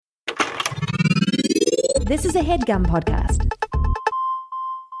This is a HeadGum podcast.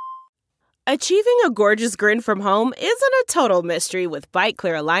 Achieving a gorgeous grin from home isn't a total mystery with Byte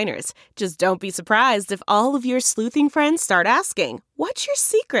Clear aligners. Just don't be surprised if all of your sleuthing friends start asking, "What's your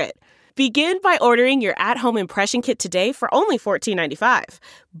secret?" Begin by ordering your at-home impression kit today for only $14.95.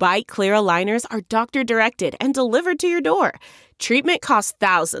 Byte Clear aligners are doctor-directed and delivered to your door. Treatment costs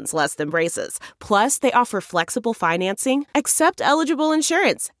thousands less than braces. Plus, they offer flexible financing, accept eligible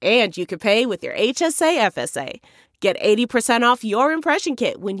insurance, and you can pay with your HSA FSA. Get 80% off your impression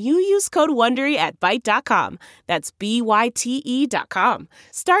kit when you use code WONDERY at Byte.com. That's BYTE.com.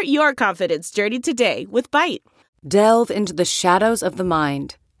 Start your confidence journey today with Byte. Delve into the shadows of the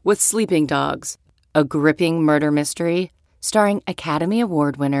mind with Sleeping Dogs, a gripping murder mystery starring Academy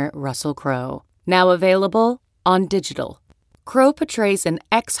Award winner Russell Crowe. Now available on digital. Crowe portrays an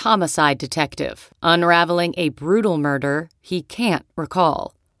ex-homicide detective unraveling a brutal murder he can't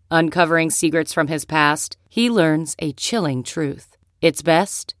recall. Uncovering secrets from his past, he learns a chilling truth. It's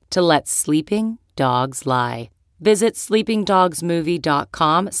best to let sleeping dogs lie. Visit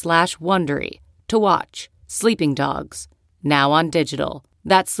sleepingdogsmovie.com/Wondery to watch Sleeping Dogs, now on digital.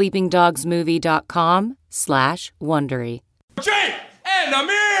 That's sleepingdogsmovie.com/Wondery. Jake and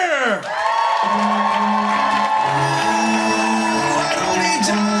Amir!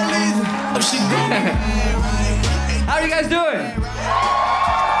 How are you guys doing?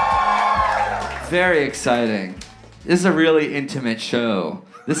 Very exciting. This is a really intimate show.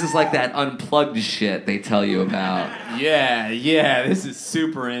 This is like that unplugged shit they tell you about. Yeah, this is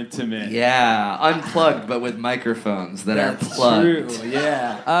super intimate. Yeah, unplugged but with microphones that are plugged. True,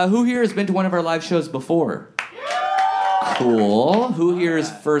 yeah. Who here has been to one of our live shows before? Cool. Who here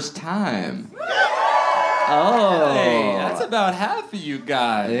is first time? Oh. Hey, that's about half of you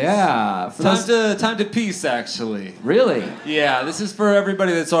guys. Yeah. Time to peace, actually. Really? Yeah, this is for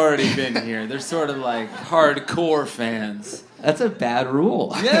everybody that's already been here. They're sort of like hardcore fans. That's a bad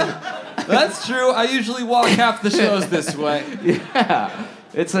rule. Yeah, that's true. I usually walk half the shows this way. Yeah.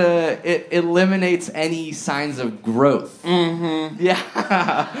 It eliminates any signs of growth. Mm-hmm.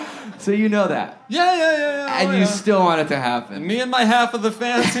 Yeah. So you know that. Yeah. And you still want it to happen. Me and my half of the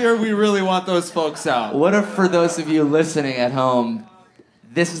fans here, we really want those folks out. What if for those of you listening at home,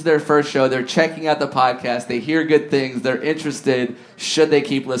 this is their first show, they're checking out the podcast, they hear good things, they're interested, should they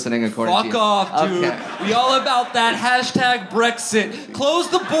keep listening according to you? Fuck off, dude. Okay. We all about that hashtag Brexit. Close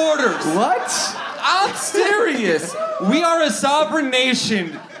the borders. What? I'm serious. We are a sovereign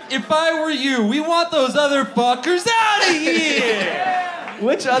nation. If I were you, we want those other fuckers out of here.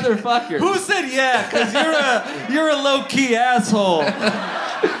 Which other fucker? Who said yeah? Because you're a low-key asshole.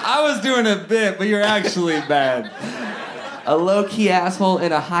 I was doing a bit, but you're actually bad. A low-key asshole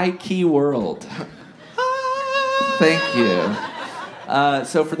in a high-key world. Thank you.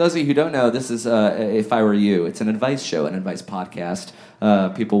 So for those of you who don't know, this is If I Were You. It's an advice show, an advice podcast.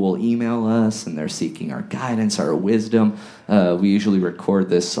 People will email us, and they're seeking our guidance, our wisdom. We usually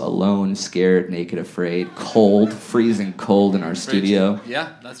record this alone, scared, naked, afraid, cold, freezing cold in our studio. Yeah,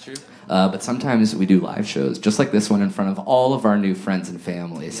 that's true. But sometimes we do live shows, just like this one, in front of all of our new friends and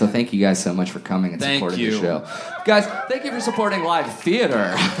family. So thank you guys so much for coming and supporting the show. Guys, thank you for supporting live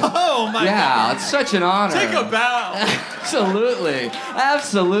theater. Oh, my God. Yeah, it's such an honor. Take a bow. Absolutely.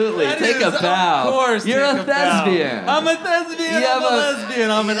 That Take is, a bow. Of course, You're a thespian. I'm a thespian. I'm a lesbian.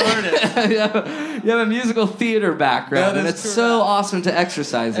 I'm an artist. You have a musical theater background, and it's so awesome to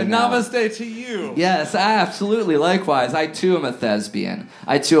exercise it. And now. namaste to you. Yes, absolutely. Likewise, I too am a thespian.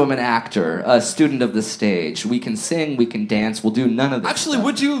 I too am an actor, a student of the stage. We can sing, we can dance. We'll do none of this. Actually, stuff.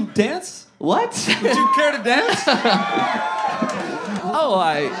 would you dance? What? Would you care to dance? Oh,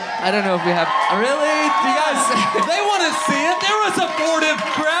 I don't know if we have. Really? Do you guys? They want to see it. They're a supportive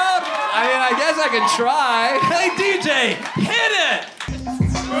crowd. I mean, I guess I can try. Hey, DJ, hit it.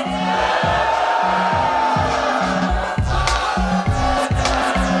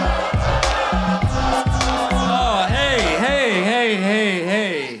 Oh, hey.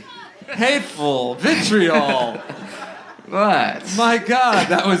 Hateful vitriol. What? My God,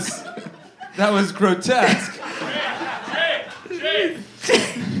 that was grotesque.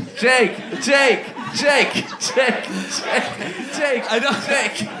 Jake.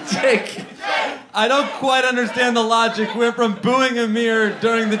 I don't quite understand the logic. We're from booing Amir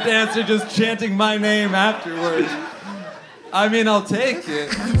during the dance to just chanting my name afterwards. I mean, I'll take it.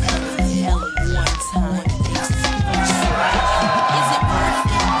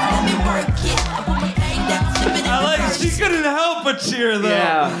 She couldn't help but cheer, though.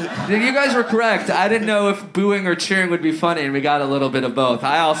 Yeah. You guys were correct. I didn't know if booing or cheering would be funny, and we got a little bit of both.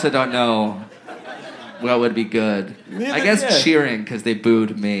 I also don't know. what would be good? I guess cheering because they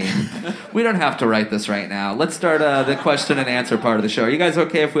booed me. We don't have to write this right now. Let's start the question and answer part of the show. Are you guys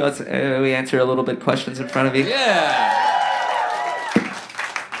okay if we answer a little bit questions in front of you? Yeah.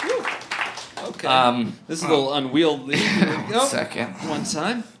 Okay. This is a little unwieldy. One second. One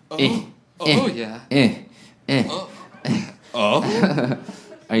time. Oh, yeah. Oh.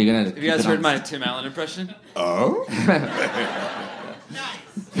 Are you gonna? Have you guys heard my Tim Allen impression? Oh.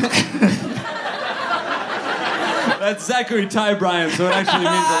 That's Zachary Ty Bryan, so it actually means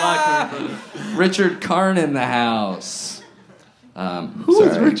a lot coming from him. Richard Karn in the house. Who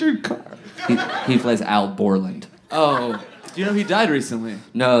is Richard Karn? He plays Al Borland. Oh. Do you know he died recently?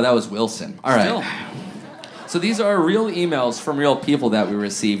 No, that was Wilson. All right. Still. So these are real emails from real people that we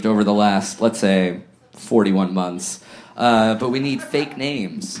received over the last, let's say, 41 months. But we need fake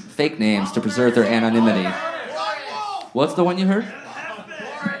names to preserve their anonymity. What's the one you heard?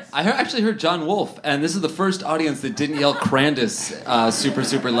 I actually heard John Wolfe, and this is the first audience that didn't yell Crandus super,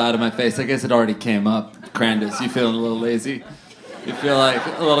 super loud in my face. I guess it already came up. Crandus, you feeling a little lazy? You feel like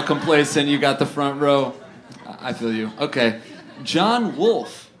a little complacent, you got the front row. I feel you. Okay. John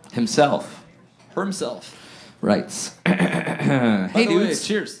Wolfe. Himself. By Writes. the Hey, dudes. way,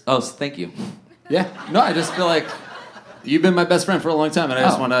 cheers. Oh, thank you. Yeah. No, I just feel like you've been my best friend for a long time, and I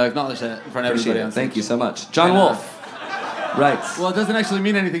just want to acknowledge that in front of everybody else. Thank you so much. John Wolfe. Writes. Well, it doesn't actually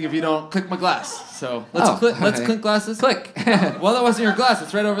mean anything if you don't click my glass. So let's click glasses. Click. Well, that wasn't your glass.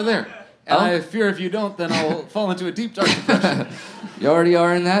 It's right over there. And I fear if you don't, then I'll fall into a deep, dark depression. You already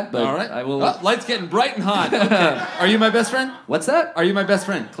are in that, but all right. I will. Oh, light's getting bright and hot. Okay. Are you my best friend? What's that? Are you my best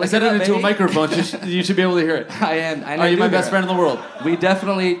friend? Click I said it up, into baby. a microphone. You should be able to hear it. I am. Are you my best friend in the world? We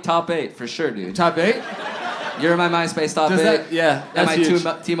definitely top 8 for sure, dude. Top 8? You're in my MySpace top 8. Yeah, and that's my huge.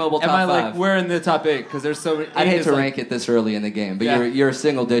 T-Mobile top 5. Am I like, where in the top 8? Because there's so many. I'd hate to rank it this early in the game, but Yeah. you're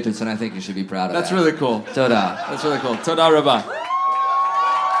single digits, and I think you should be proud of that. That's really cool. Toda. That's really cool. Toda Rabba.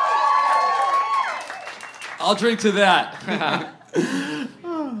 I'll drink to that.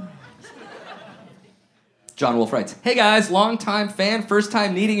 John Wolfe writes, Hey guys, long-time fan, first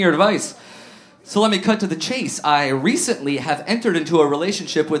time needing your advice. So let me cut to the chase. I recently have entered into a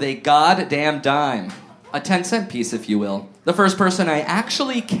relationship with a goddamn dime. A 10-cent piece, if you will. The first person I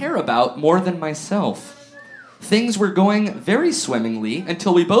actually care about more than myself. Things were going very swimmingly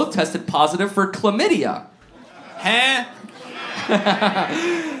until we both tested positive for chlamydia. Huh?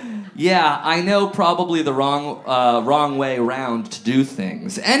 Yeah, I know probably the wrong way round to do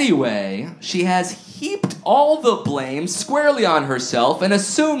things. Anyway, she has heaped all the blame squarely on herself and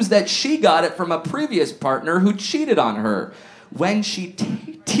assumes that she got it from a previous partner who cheated on her. When she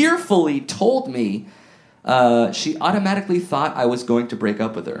tearfully told me, she automatically thought I was going to break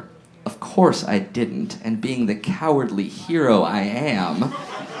up with her. Of course I didn't, and being the cowardly hero I am,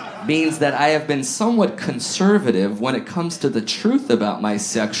 means that I have been somewhat conservative when it comes to the truth about my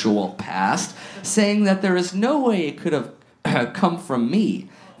sexual past, saying that there is no way it could have come from me.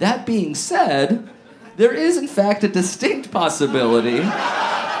 That being said, there is in fact a distinct possibility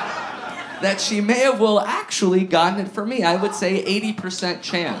that she may have well actually gotten it from me. I would say 80%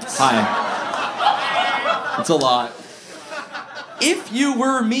 chance. Hi. It's a lot. If you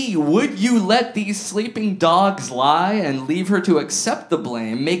were me, would you let these sleeping dogs lie and leave her to accept the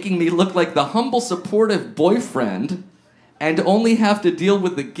blame, making me look like the humble, supportive boyfriend and only have to deal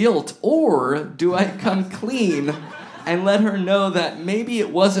with the guilt? Or do I come clean and let her know that maybe it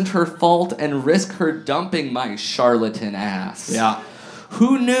wasn't her fault and risk her dumping my charlatan ass? Yeah.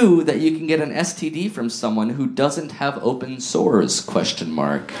 Who knew that you can get an STD from someone who doesn't have open sores? ?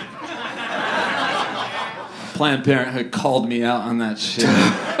 Planned Parenthood called me out on that shit.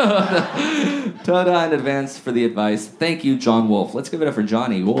 Toda in advance for the advice. Thank you, John Wolfe. Let's give it up for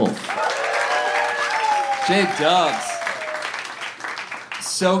Johnny Wolfe. J-Dubs.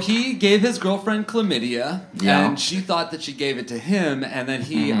 So he gave his girlfriend chlamydia, and she thought that she gave it to him, and then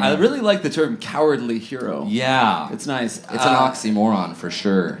he... I really like the term cowardly hero. Yeah. It's nice. It's an oxymoron for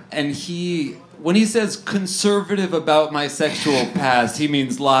sure. And when he says conservative about my sexual past, he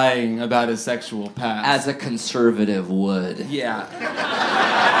means lying about his sexual past. As a conservative would. Yeah.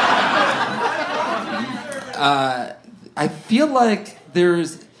 I feel like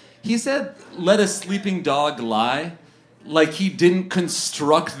he said, let a sleeping dog lie. Like he didn't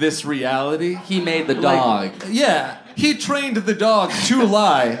construct this reality. He made the dog. Yeah. He trained the dog to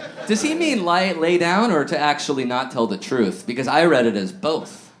lie. Does he mean lay down or to actually not tell the truth? Because I read it as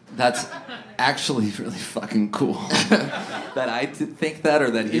both. That's actually really fucking cool. That I think that or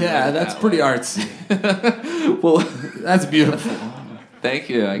that he Yeah, that's pretty artsy. Well, that's beautiful. Thank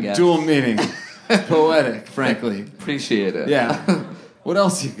you, I guess. Dual meaning. Poetic, frankly. Appreciate it. Yeah. What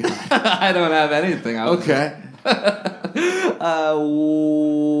else you got? I don't have anything. Okay. What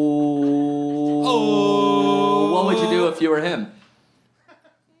would you do if you were him?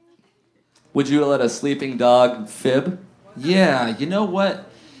 Would you let a sleeping dog fib? Yeah, you know what?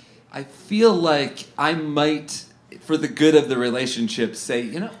 I feel like I might, for the good of the relationship,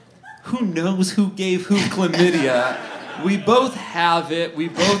 say, who knows who gave who chlamydia? We both have it. We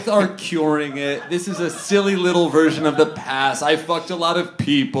both are curing it. This is a silly little version of the past. I fucked a lot of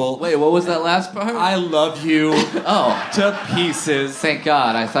people. Wait, what was that last part? I love you to pieces. Thank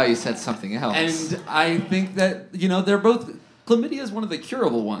God. I thought you said something else. And I think that, they're both... Chlamydia is one of the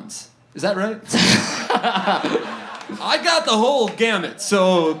curable ones. Is that right? I got the whole gamut,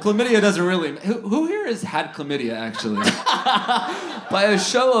 so chlamydia doesn't really... Who here has had chlamydia, actually? By a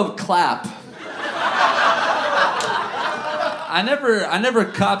show of clap. I never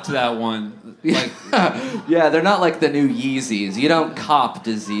copped that one. Like, yeah, they're not like the new Yeezys. You don't cop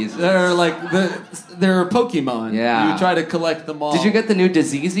diseases. They're like they're Pokemon. Yeah. You try to collect them all. Did you get the new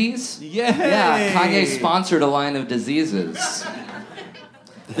diseases? Yay! Yeah, Kanye sponsored a line of diseases.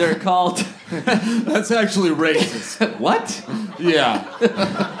 They're called... That's actually racist. What? Yeah.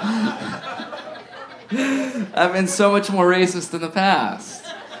 I've been so much more racist in the past.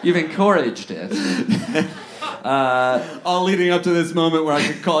 You've encouraged it. All leading up to this moment where I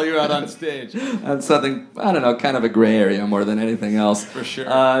could call you out on stage. That's something, I don't know, kind of a gray area more than anything else. For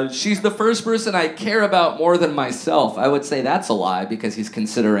sure. She's the first person I care about more than myself. I would say that's a lie because he's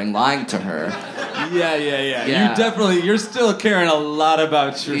considering lying to her. Yeah. You're still caring a lot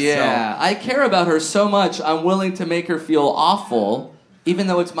about yourself. Yeah, I care about her so much, I'm willing to make her feel awful, even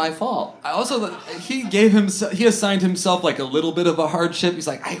though it's my fault. I also, he assigned himself like a little bit of a hardship. He's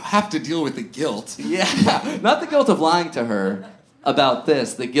like, I have to deal with the guilt. Yeah, not the guilt of lying to her about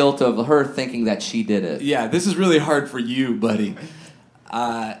this, the guilt of her thinking that she did it. Yeah, this is really hard for you, buddy.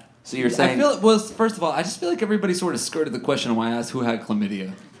 So you're saying... First of all, I just feel like everybody sort of skirted the question when I asked who had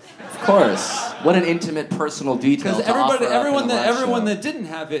chlamydia. Of course. What an intimate, personal detail. Because everyone that didn't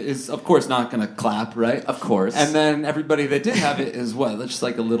have it is, of course, not going to clap, right? Of course. And then everybody that did have it is what? Just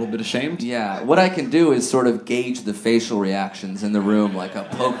like a little bit ashamed? Yeah. What I can do is sort of gauge the facial reactions in the room like a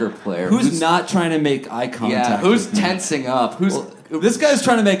poker player. Who's not trying to make eye contact? Yeah. Who's tensing up? This guy's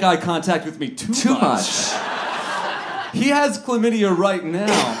trying to make eye contact with me too much. He has chlamydia right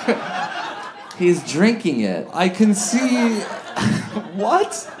now. He's drinking it. I can see...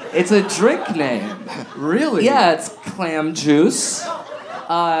 What? It's a drink name. Really? Yeah, it's clam juice.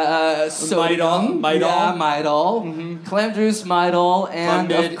 Sodium. Midol. Yeah, Midol. Mm-hmm. Clam juice, Midol,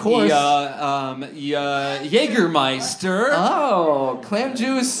 and of course... Jägermeister. Oh, clam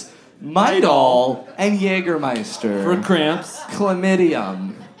juice, Midol, and Jägermeister. For cramps.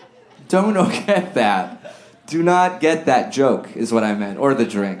 Chlamydium. Don't get that. Do not get that joke, is what I meant. Or the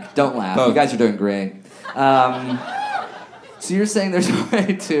drink. Don't laugh. Both. You guys are doing great. So you're saying there's a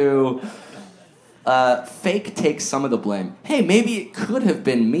way to fake take some of the blame. Hey, maybe it could have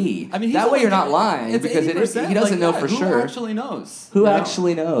been me. I mean, that way you're not lying it's because he doesn't know for sure. Who actually knows? Who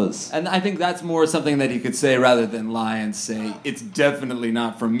actually knows? And I think that's more something that he could say rather than lie and say, it's definitely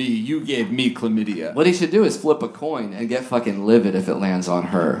not from me. You gave me chlamydia. What he should do is flip a coin and get fucking livid if it lands on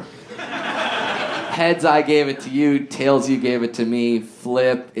her. Heads, I gave it to you. Tails, you gave it to me.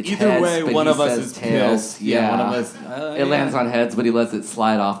 Flip, it's either heads, way, but one he of us says is tails. pissed. Yeah, one of us. It lands on heads, but he lets it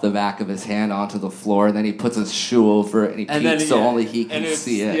slide off the back of his hand onto the floor, and then he puts his shoe over it, and he peeks so only he can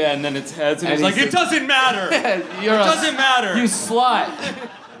see it. Yeah, and then it's heads, and he's like, it doesn't matter. It doesn't matter. You slut.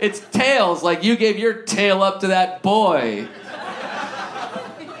 It's tails, like you gave your tail up to that boy.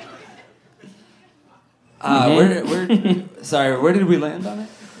 Where did we land on it?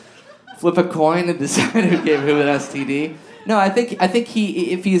 Flip a coin and decide who gave who an STD. No, I think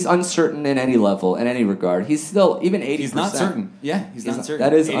he, if he's uncertain in any level, in any regard, he's still even 80%. He's not certain. Yeah, he's not certain.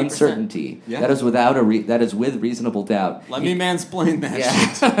 That is 80%. Uncertainty. Yeah. That is that is with reasonable doubt. Let me mansplain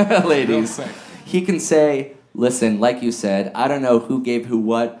that shit. Ladies. He can say, listen, like you said, I don't know who gave who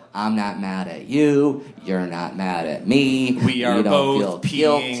what. I'm not mad at you. You're not mad at me. We are both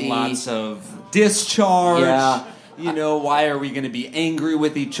peeing lots of discharge. Yeah. Why are we going to be angry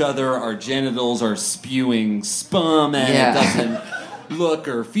with each other? Our genitals are spewing spum and it doesn't look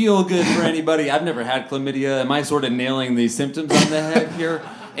or feel good for anybody. I've never had chlamydia. Am I sort of nailing the symptoms on the head here?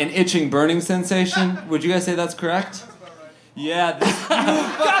 An itching, burning sensation. Would you guys say that's correct? Yeah. You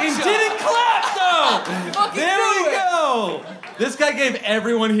fucking didn't clap, though! There we go! This guy gave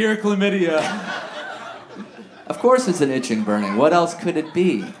everyone here chlamydia. Of course it's an itching burning. What else could it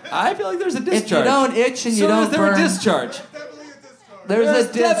be? I feel like there's a discharge. If you don't itch and you don't burn... There's a discharge. There's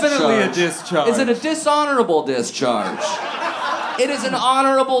a discharge. Definitely a discharge. Is it a dishonorable discharge? It is an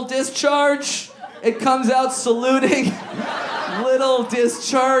honorable discharge. It comes out saluting. Little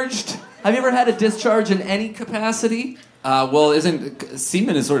discharged. Have you ever had a discharge in any capacity? Well,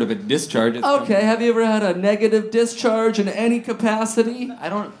 semen is sort of a discharge. Okay, have you ever had a negative discharge in any capacity? I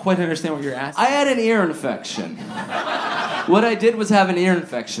don't quite understand what you're asking. I had an ear infection. What I did was have an ear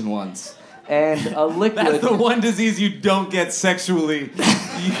infection once. And a liquid... That's the one disease you don't get sexually.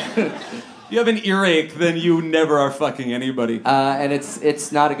 You have an earache, then you never are fucking anybody. And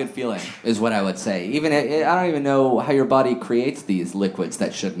it's not a good feeling, is what I would say. I don't even know how your body creates these liquids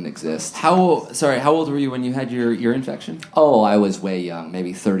that shouldn't exist. How old were you when you had your ear infection? Oh, I was way young,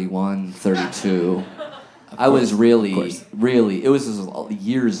 maybe 31, 32. I was really, it was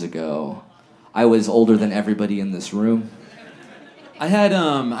years ago. I was older than everybody in this room. I had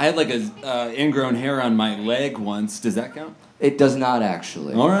like a ingrown hair on my leg once. Does that count? It does not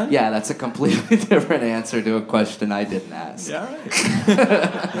actually. All right. Yeah, that's a completely different answer to a question I didn't ask. Yeah, all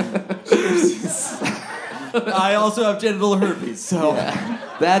right. I also have genital herpes, so... Yeah.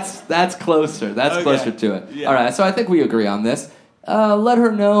 That's closer. That's Okay. closer to it. Yeah. All right, so I think we agree on this. Let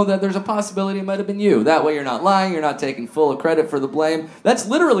her know that there's a possibility it might have been you. That way you're not lying, you're not taking full credit for the blame. That's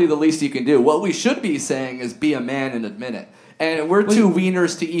literally the least you can do. What we should be saying is be a man and admit it. And we're too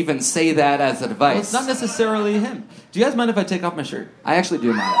wieners to even say that as advice. Well, it's not necessarily him. Do you guys mind if I take off my shirt? I actually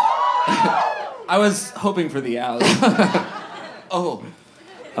do mind. I was hoping for the out. Oh.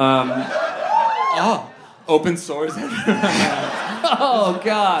 Open sores. Oh,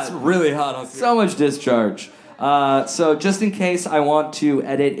 God. It's really hot out here. So much discharge. So just in case, I want to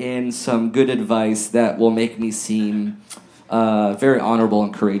edit in some good advice that will make me seem very honorable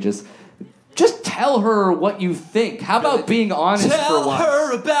and courageous. Just tell her what you think. How about being honest for once? Tell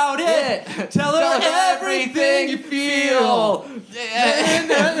her about it. Tell her everything you feel.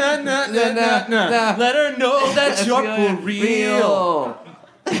 Let her know that you're for real.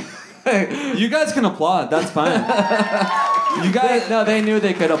 You guys can applaud. That's fine. You guys... No, they knew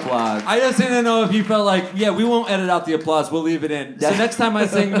they could applaud. I just didn't know if you felt like, yeah, we won't edit out the applause. We'll leave it in. So next time I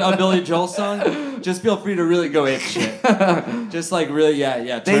sing a Billy Joel song, just feel free to really go ape shit. Just like really,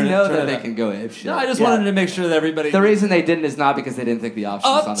 yeah. They know that they can go ape shit. No, I just wanted to make sure that everybody... The reason they didn't is not because they didn't think the option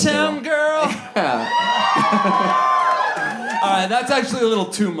was on the table. Uptown Girl! All right, that's actually a little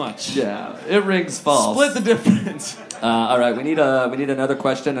too much. Yeah, it rings false. Split the difference. All right, we need another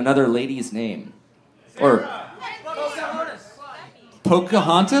question, another lady's name. Or...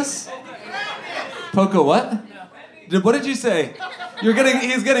 Pocahontas? Poca what? What did you say?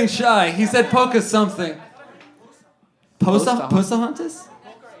 He's getting shy. He said Poca something. Pocahontas?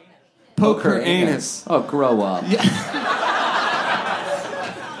 Poker anus. Oh, grow up. Yeah.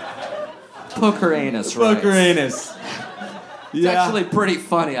 Poker anus, right? Poker anus. It's actually pretty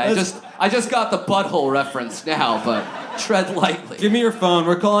funny. I just got the butthole reference now, but tread lightly. Give me your phone.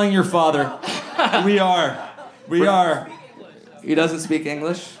 We're calling your father. We are. He doesn't speak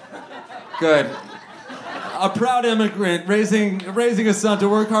English? Good. A proud immigrant raising a son to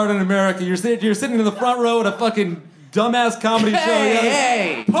work hard in America. You're sitting in the front row at a fucking dumbass comedy show.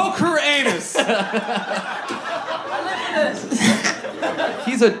 Hey! Poker anus.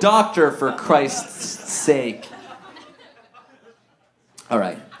 He's a doctor, for Christ's sake. All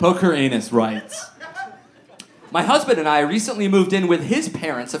right. Poker anus writes. My husband and I recently moved in with his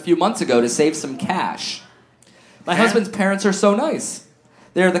parents a few months ago to save some cash. My husband's parents are so nice.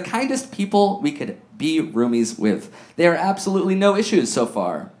 They're the kindest people we could be roomies with. There are absolutely no issues so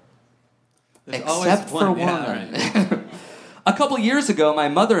far. There's Except for one. Yeah, right. A couple years ago, my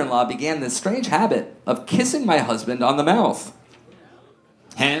mother-in-law began this strange habit of kissing my husband on the mouth.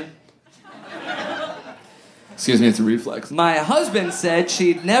 Hand? Excuse me, it's a reflex. My husband said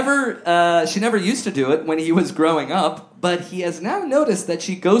she never used to do it when he was growing up, but he has now noticed that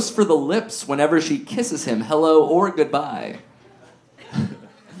she goes for the lips whenever she kisses him, hello or goodbye.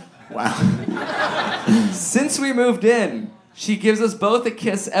 Wow. Since we moved in, she gives us both a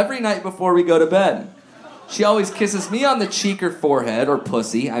kiss every night before we go to bed. She always kisses me on the cheek or forehead, or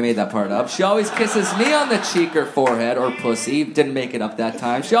pussy. I made that part up. She always kisses me on the cheek or forehead, or pussy. Didn't make it up that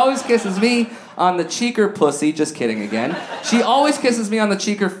time. She always kisses me on the cheek or pussy. Just kidding again. She always kisses me on the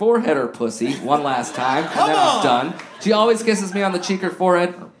cheek or forehead, or pussy. One last time, and then I'm done. She always kisses me on the cheek or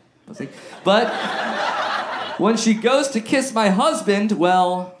forehead, or pussy. But when she goes to kiss my husband,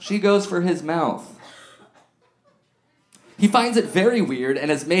 well, she goes for his mouth. He finds it very weird and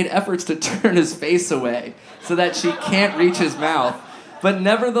has made efforts to turn his face away so that she can't reach his mouth. But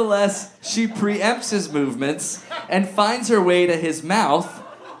nevertheless, she preempts his movements and finds her way to his mouth,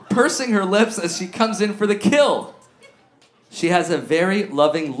 pursing her lips as she comes in for the kill. She has a very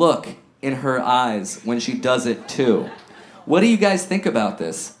loving look in her eyes when she does it too. What do you guys think about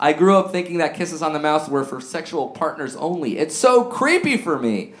this? I grew up thinking that kisses on the mouth were for sexual partners only. It's so creepy for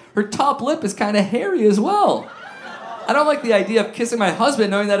me. Her top lip is kind of hairy as well. I don't like the idea of kissing my husband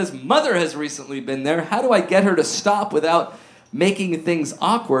knowing that his mother has recently been there. How do I get her to stop without making things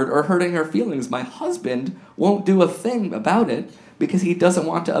awkward or hurting her feelings? My husband won't do a thing about it because he doesn't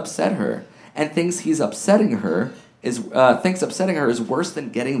want to upset her and thinks upsetting her is worse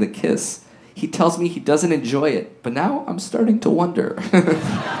than getting the kiss. He tells me he doesn't enjoy it, but now I'm starting to wonder.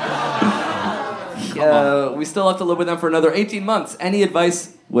 We still have to live with them for another 18 months. Any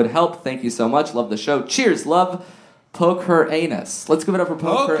advice would help. Thank you so much. Love the show. Cheers. Love. Poke her anus. Let's give it up for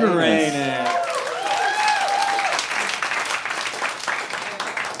Poke her anus.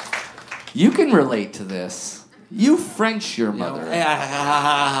 You can relate to this. You French your mother.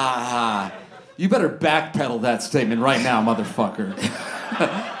 You better backpedal that statement right now, motherfucker.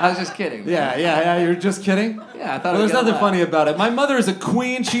 I was just kidding. Yeah, you're just kidding? Yeah, I thought there's nothing funny about it. My mother is a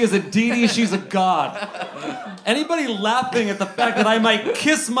queen, she is a deity, she's a god. Anybody laughing at the fact that I might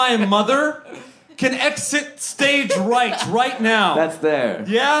kiss my mother can exit stage right now. That's there.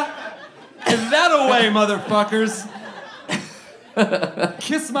 Yeah? Give that away, motherfuckers.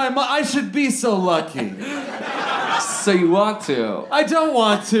 Kiss my mother. I should be so lucky. So you want to? I don't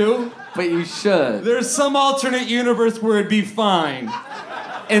want to. But you should. There's some alternate universe where it'd be fine.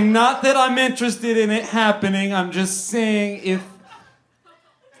 And not that I'm interested in it happening, I'm just saying if...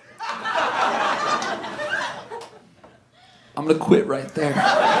 I'm gonna quit right there.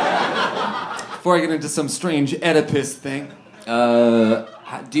 Before I get into some strange Oedipus thing. Are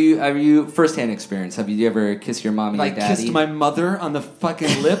you first-hand experience? Have you ever kissed your mommy and daddy? I kissed my mother on the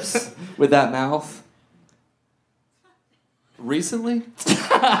fucking lips? With that mouth? Recently?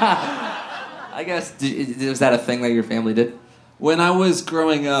 I guess, was that a thing that your family did? When I was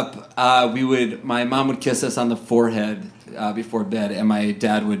growing up, my mom would kiss us on the forehead before bed, and my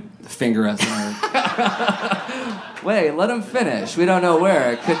dad would finger us on her. Wait, let him finish. We don't know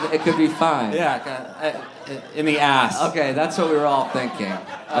where. It could be fine. Yeah, in the ass. Okay, that's what we were all thinking,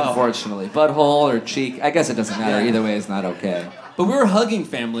 unfortunately. Butthole or cheek. I guess it doesn't matter. Yeah. Either way, it's not okay. But we were hugging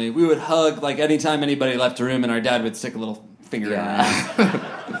family. We would hug, like, anytime anybody left a room, and our dad would stick a little finger in our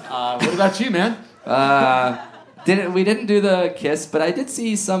ass. What about you, man? We didn't do the kiss, but I did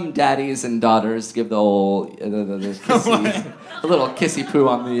see some daddies and daughters give the old the kissy, a little kissy poo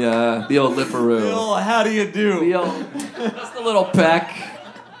on the old lipperoo. The old how do you do? Just a little peck.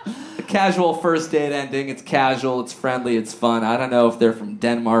 A casual first date ending. It's casual. It's friendly. It's fun. I don't know if they're from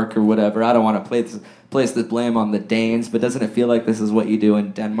Denmark or whatever. I don't want to place the blame on the Danes, but doesn't it feel like this is what you do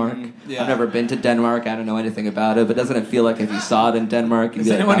in Denmark? Yeah. I've never been to Denmark. I don't know anything about it, but doesn't it feel like if you saw it in Denmark, you'd Is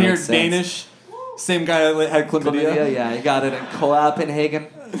be like, anyone that here makes sense. Danish? Same guy that had chlamydia? Yeah, he got it in Copenhagen.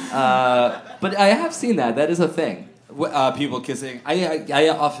 But I have seen that. That is a thing. People kissing. I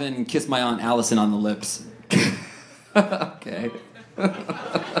often kiss my Aunt Allison on the lips. Okay.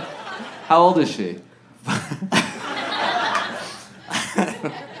 How old is she?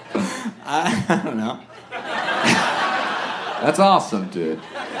 I don't know. That's awesome, dude.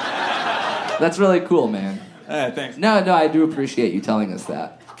 That's really cool, man. Thanks. No, I do appreciate you telling us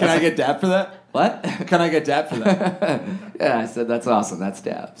that. Can I get dapped for that? What? Can I get dapped for that? Yeah, I said that's awesome. That's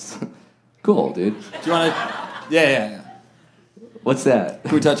dabs. Cool, dude. Do you want to... Yeah. What's that?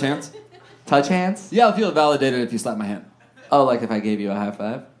 Can we touch hands? Touch hands? Yeah, I'll feel validated if you slap my hand. Oh, like if I gave you a high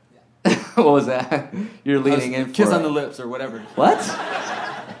five? What was that? You're leaning in for kiss it. on the lips or whatever. What?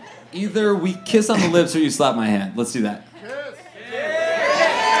 Either we kiss on the lips or you slap my hand. Let's do that.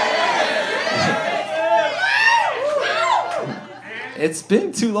 It's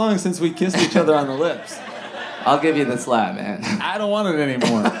been too long since we kissed each other on the lips. I'll give you the slap, man. I don't want it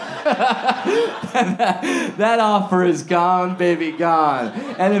anymore. That offer is gone, baby, gone.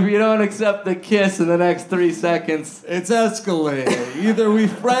 And if you don't accept the kiss in the next 3 seconds... It's escalating. Either we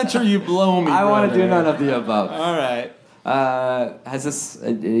French or you blow me, I want to do brother. none of the above. All right. Has this...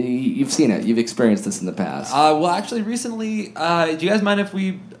 you've seen it. You've experienced this in the past. Well, actually, recently... do you guys mind if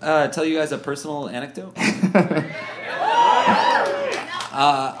we tell you guys a personal anecdote?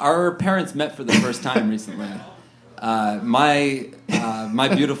 Our parents met for the first time recently. My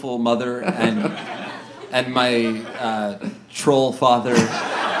beautiful mother and my troll father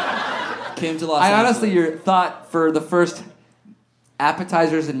came to Los Angeles. I honestly thought for the first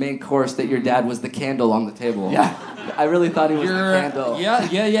appetizers and main course that your dad was the candle on the table. Yeah. I really thought he was the candle. Yeah.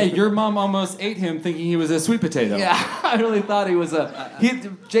 Your mom almost ate him thinking he was a sweet potato. Yeah, I really thought he was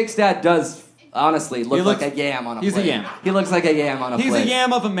Jake's dad does... Honestly, look like a yam on a plate. He's a yam. He looks like a yam on a plate. He's a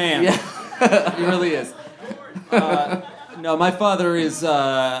yam of a man. Yeah. He really is. No, my father is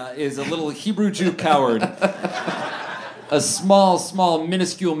a little Hebrew Jew coward. a small,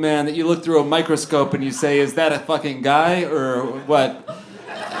 minuscule man that you look through a microscope and you say, is that a fucking guy or what?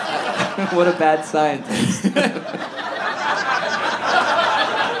 What a bad scientist.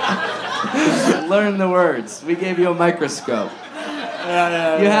 Learn the words. We gave you a microscope.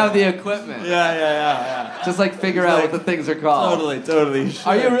 You have the equipment. Yeah. Just like figure out what the things are called. Totally.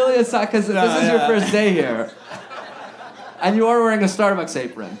 Are you really a scientist? Because this is your first day here. And you are wearing a Starbucks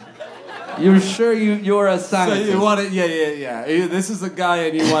apron. You're sure you're a scientist? So you want it? Yeah. This is a guy,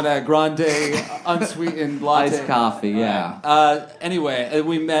 and you want a grande, unsweetened latte. Iced coffee, yeah. Anyway,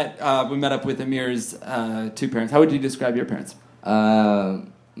 we met up with Amir's two parents. How would you describe your parents?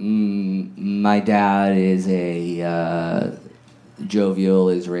 My dad is a jovial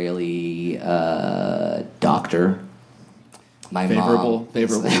Israeli doctor. My mom,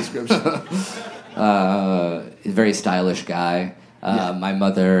 favorable description. A very stylish guy. My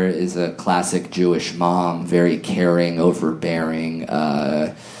mother is a classic Jewish mom, very caring, overbearing,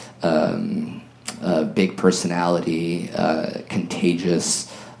 big personality, contagious.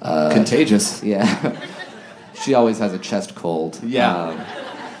 Contagious? Yeah. She always has a chest cold. Yeah.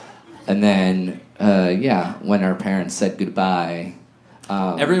 And then, when our parents said goodbye...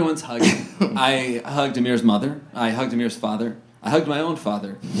 Everyone's hugging. I hugged Amir's mother. I hugged Amir's father. I hugged my own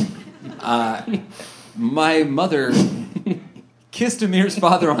father. My mother kissed Amir's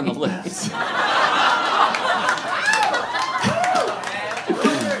father on the lips.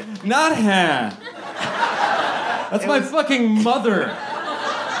 Not her. That's my fucking mother.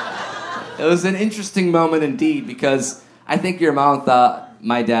 It was an interesting moment indeed, because I think your mom thought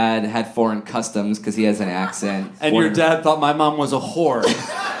my dad had foreign customs because he has an accent. And your dad thought my mom was a whore. Is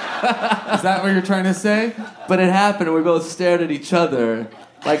that what you're trying to say? But it happened, and we both stared at each other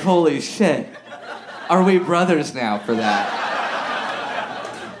like, holy shit. Are we brothers now for that?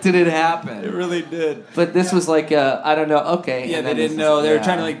 Did it happen? It really did. But this was like I don't know, okay. Yeah, they didn't know. They were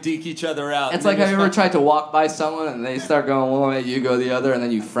trying to like deke each other out. It's like, have you ever tried to walk by someone and they start going one way, you go the other, and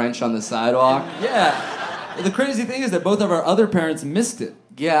then you French on the sidewalk? Yeah. The crazy thing is that both of our other parents missed it.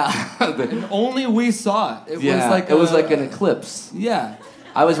 Yeah. And only we saw it. It was like an eclipse. Yeah.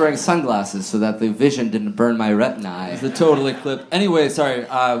 I was wearing sunglasses so that the vision didn't burn my retinae. It's a total eclipse. Anyway, sorry,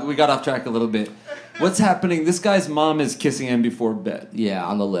 we got off track a little bit. What's happening? This guy's mom is kissing him before bed. Yeah,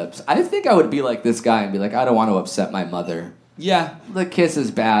 on the lips. I think I would be like this guy and be like, I don't want to upset my mother. Yeah. The kiss is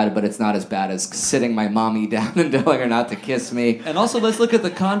bad, but it's not as bad as sitting my mommy down and telling her not to kiss me. And also, let's look at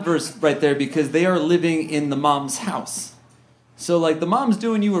the converse right there, because they are living in the mom's house. So, like, the mom's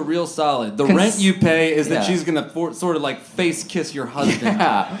doing you a real solid. The rent you pay is that she's going to sort of, like, face kiss your husband.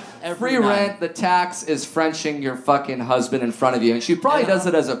 Yeah. Free rent, the tax is Frenching your fucking husband in front of you. And she probably does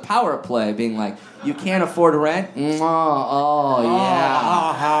it as a power play, being like, you can't afford rent? Oh,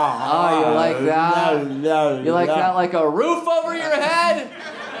 yeah. Oh, you like that? You like that like a roof over your head?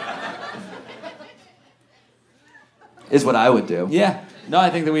 Is what I would do. Yeah. No,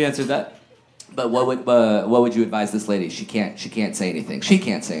 I think that we answered that. But what would you advise this lady? She can't say anything. She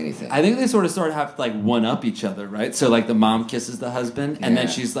can't say anything. I think they sort of have to like one up each other, right? So like the mom kisses the husband, and then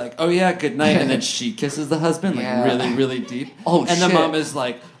she's like, "Oh yeah, good night," and then she kisses the husband like really, really deep. Oh and shit. the mom is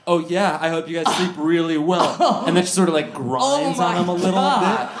like, "Oh yeah, I hope you guys sleep really well," and then she sort of like grinds on him a little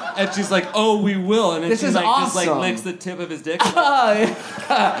bit, and she's like, "Oh, we will," and then she like just like licks the tip of his dick.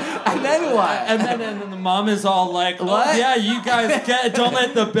 And then what? And then the mom is all like, "Oh yeah, you guys don't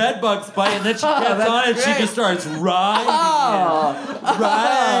let the bed bugs bite," and then she gets on it, and she just starts riding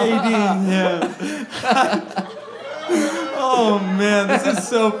him. Oh man, this is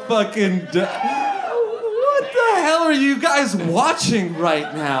so fucking What the hell are you guys watching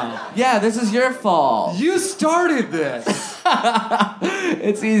right now? Yeah, this is your fault. You started this.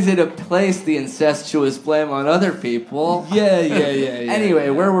 It's easy to place the incestuous blame on other people. Yeah. Anyway,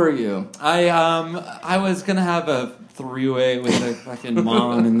 where were you? I was gonna have a three-way with a fucking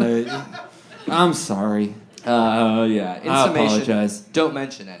mom and the. I'm sorry. Yeah. In I summation, apologize. don't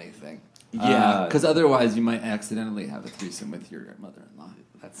mention anything. Yeah, because otherwise you might accidentally have a threesome with your mother-in-law.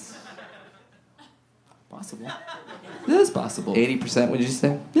 That's possible. It is possible. 80%, would you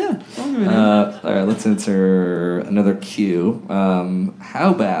say? Yeah. All right, let's enter another cue.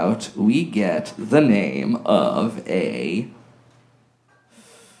 How about we get the name of a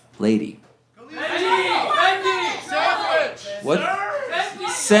lady? Sandwich! What?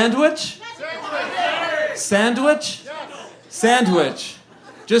 Sandwich? Sandwich? Sandwich.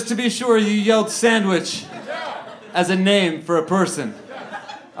 Just to be sure, you yelled sandwich as a name for a person.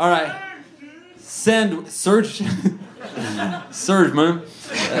 All right. Surge. Surge, man.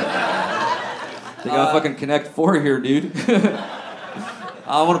 They gotta fucking connect 4 here, dude.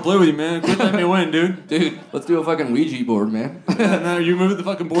 I want to play with you, man. Quit letting me win, dude. Dude, let's do a fucking Ouija board, man. Now you moving the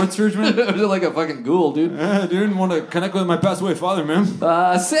fucking board, Serge, man? You're like a fucking ghoul, dude. Dude, want to connect with my passed away father, man.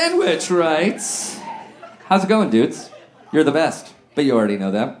 Sandwich writes, how's it going, dudes? You're the best. But you already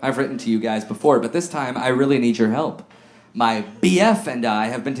know that. I've written to you guys before, but this time I really need your help. My BF and I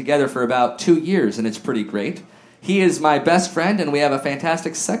have been together for about 2 years, and it's pretty great. He is my best friend, and we have a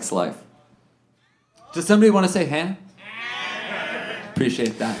fantastic sex life. Does somebody want to say huh?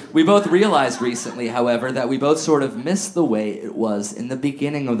 Appreciate that. We both realized recently, however, that we both sort of missed the way it was in the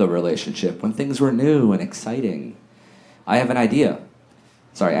beginning of the relationship, when things were new and exciting. I had an idea,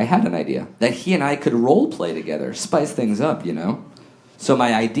 that he and I could role play together, spice things up, you know? So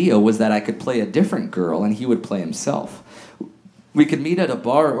my idea was that I could play a different girl and he would play himself. We could meet at a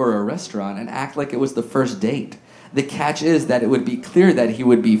bar or a restaurant and act like it was the first date. The catch is that it would be clear that he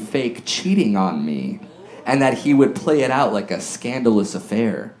would be fake cheating on me and that he would play it out like a scandalous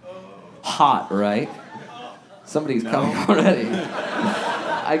affair. Hot, right? Somebody's coming already.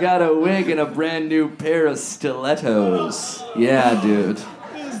 I got a wig and a brand new pair of stilettos. Yeah, dude.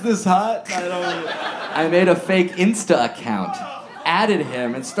 Is this hot? I made a fake Insta account, added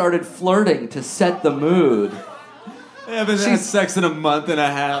him, and started flirting to set the mood. I haven't had sex in a month and a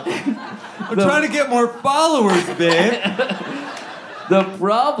half. I'm trying to get more followers, babe. The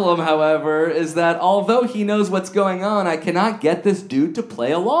problem, however, is that although he knows what's going on, I cannot get this dude to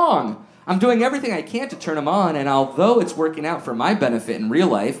play along. I'm doing everything I can to turn him on, and although it's working out for my benefit in real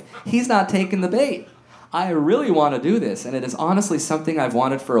life, he's not taking the bait. I really want to do this, and it is honestly something I've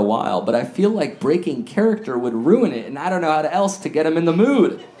wanted for a while, but I feel like breaking character would ruin it, and I don't know how else to get him in the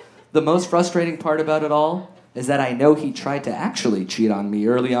mood. The most frustrating part about it all is that I know he tried to actually cheat on me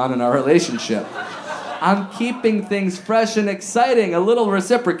early on in our relationship. I'm keeping things fresh and exciting. A little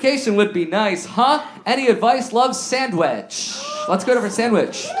reciprocation would be nice, huh? Any advice? Love, Sandwich. Let's go to for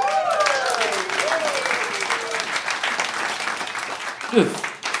Sandwich. Oof.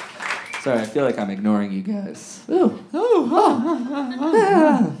 Sorry, I feel like I'm ignoring you guys. Ooh.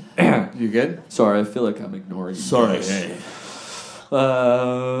 You good? Sorry, I feel like I'm ignoring you Sorry. guys. Hey.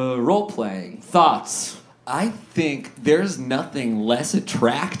 Role-playing. Thoughts? I think there's nothing less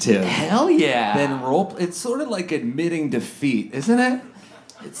attractive Hell yeah. than role. It's sort of like admitting defeat, isn't it?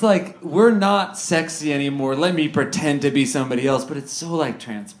 It's like, we're not sexy anymore. Let me pretend to be somebody else. But it's so, like,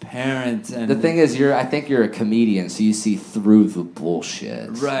 transparent. And The thing is, I think you're a comedian, so you see through the bullshit.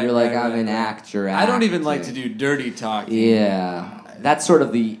 Right, You're like, right, I'm right, an right. actor. I don't even like to acting. do dirty talking. Yeah. That's sort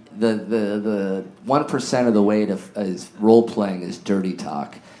of the 1% of the way to is role playing is dirty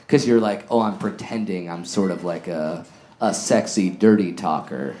talk. Because you're like, oh, I'm pretending I'm sort of like a sexy dirty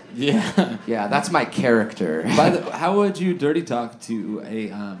talker. Yeah. Yeah, that's my character. How would you dirty talk to a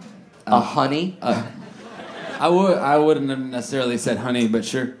honey? I wouldn't have necessarily said honey, but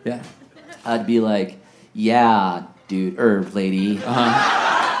sure. Yeah. I'd be like, yeah, dude or lady.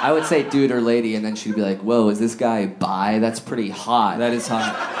 I would say dude or lady, and then she'd be like, whoa, is this guy bi? That's pretty hot. That is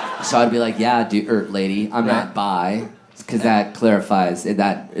hot. So I'd be like, yeah, dude or lady, I'm not bi. Because that clarifies,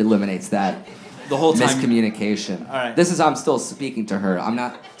 that eliminates that The whole time. miscommunication. All right. I'm still speaking to her. I'm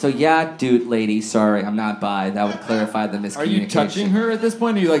not. So yeah, dude, lady, sorry, I'm not bi. That would clarify the miscommunication. Are you touching her at this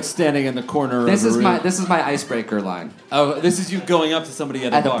point? Or are you like standing in the corner This of is a room? this is my icebreaker line Oh, this is you going up to somebody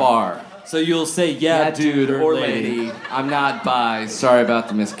at a at the bar. So you'll say, yeah, dude or lady. I'm not bi. Sorry about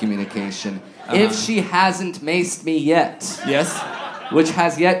the miscommunication. If she hasn't maced me yet, Yes? which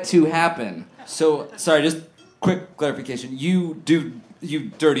has yet to happen. So, sorry, just quick clarification. You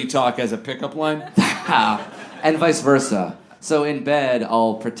dirty talk as a pickup line? And vice versa. So in bed,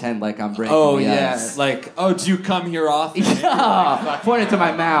 I'll pretend like I'm breaking Oh, the yeah. ice. Like, oh, do you come here often? Yeah, point it to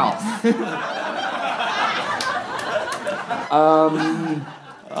my mouth.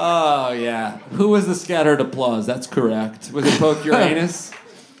 Oh, yeah. Who was the scattered applause? That's correct. Was it poke your anus?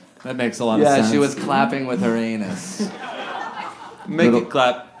 That makes a lot of sense. Yeah, she was clapping with her anus. Make it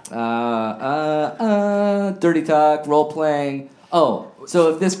clap. Dirty talk, role playing. Oh,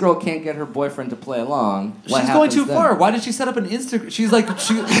 so if this girl can't get her boyfriend to play along, what She's going happens too then? far. Why did she set up an Instagram? She's like,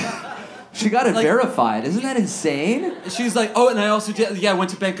 She got it Like- verified. Isn't that insane? she's like, oh, and I also did, yeah, I went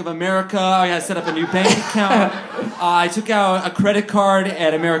to Bank of America. I set up a new bank account. I took out a credit card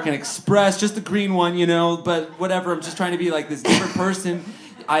at American Express, just the green one, you know, but whatever. I'm just trying to be like this different person.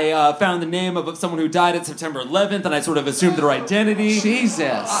 I found the name of someone who died at September 11th, and I sort of assumed their identity.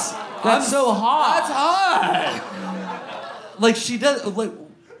 Jesus. That's so hot. That's hot. Like, she does, like,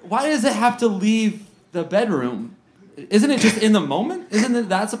 why does it have to leave the bedroom? Isn't it just in the moment? Isn't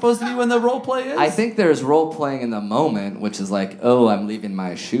that supposed to be when the role play is? I think there's role playing in the moment, which is like, oh, I'm leaving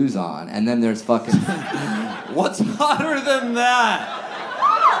my shoes on. And then there's fucking. What's hotter than that?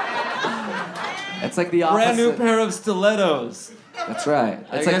 It's like the opposite. Brand new pair of stilettos. That's right.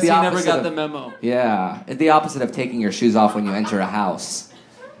 It's I like guess the he never opposite got of- the memo. Yeah, it's the opposite of taking your shoes off when you enter a house.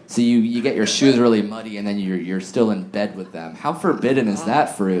 So you get your shoes really muddy and then you're still in bed with them. How forbidden is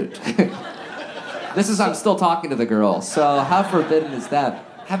that fruit? I'm still talking to the girl. So how forbidden is that?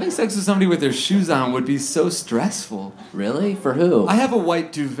 Having sex with somebody with their shoes on would be so stressful. Really? For who? I have a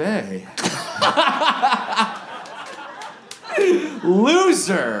white duvet.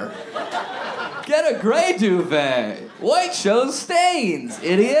 Loser! Get a gray duvet. White shows stains,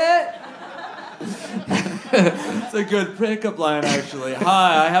 idiot. It's a good pickup line, actually.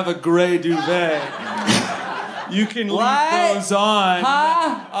 Hi, I have a gray duvet. You can leave What? those on.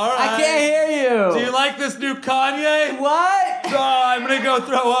 Huh? All right. I can't hear you. Do you like this new Kanye? What? Oh, I'm gonna go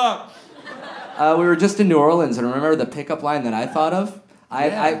throw up. We were just in New Orleans, and remember the pickup line that I thought of? I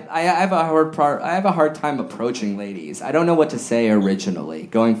have a hard time approaching ladies. I don't know what to say originally,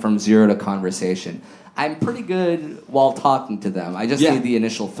 going from zero to conversation. I'm pretty good while talking to them. I just need the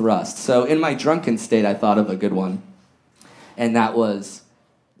initial thrust. So in my drunken state, I thought of a good one, and that was.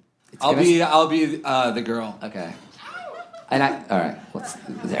 I'll be the girl. Okay. And all right. Let's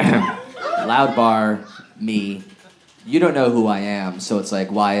loud bar me. You don't know who I am, so it's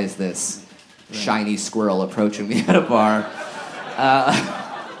like, why is this shiny squirrel approaching me at a bar?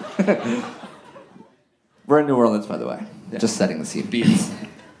 We're in New Orleans, by the way. Yeah. Just setting the scene. Beats.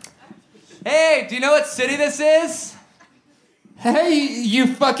 Hey, do you know what city this is? Hey, you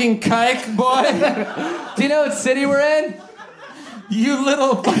fucking kike boy. Do you know what city we're in? You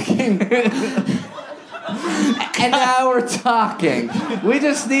little fucking... And now we're talking. We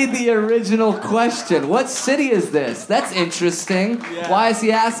just need the original question. What city is this? That's interesting. Yeah. Why is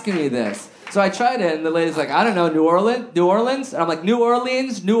he asking me this? So I tried it, and the lady's like, I don't know, New Orleans? And I'm like, New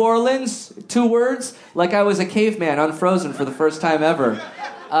Orleans, 2 words? Like I was a caveman, unfrozen for the first time ever.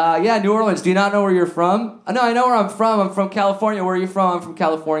 Yeah, New Orleans. Do you not know where you're from? No, I know where I'm from. I'm from California. Where are you from? I'm from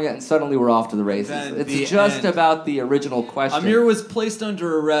California. And suddenly we're off to the races. Then It's the just end. about the original question. Amir was placed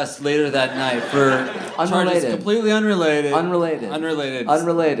under arrest later that night for charges Unrelated. completely unrelated. Unrelated.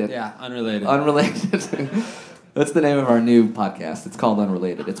 Yeah, unrelated. Unrelated. That's the name of our new podcast. It's called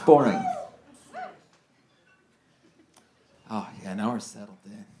Unrelated. It's boring. Oh, yeah, now we're settled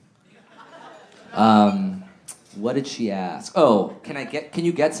in. What did she ask? Oh, can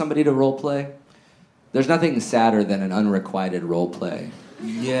you get somebody to role play? There's nothing sadder than an unrequited role play.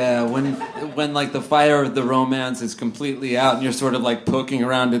 Yeah, when like the fire of the romance is completely out and you're sort of like poking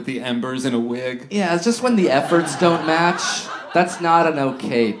around at the embers in a wig. Yeah, it's just when the efforts don't match. That's not an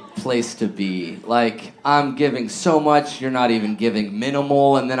okay place to be. Like, I'm giving so much, you're not even giving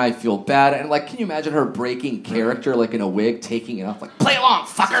minimal, and then I feel bad. And like, can you imagine her breaking character like in a wig, taking it off, like, play along,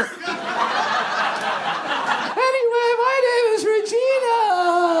 fucker! Anyway, my name is Regina!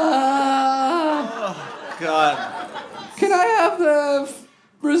 Oh, God. Can I have the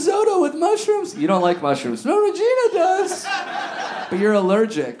risotto with mushrooms? You don't like mushrooms. No, Regina does. But you're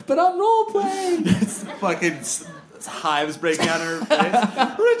allergic. But I'm role-playing. It's fucking hives breaking out in her face.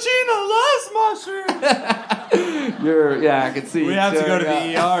 Regina loves mushrooms. I can see. We have to go to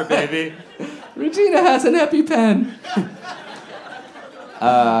the ER, baby. Regina has an EpiPen.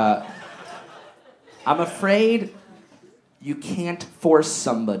 I'm afraid you can't force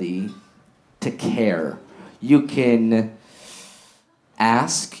somebody to care. You can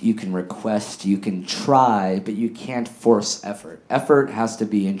ask, you can request, you can try, but you can't force effort. Effort has to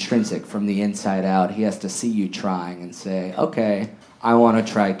be intrinsic from the inside out. He has to see you trying and say, okay, I want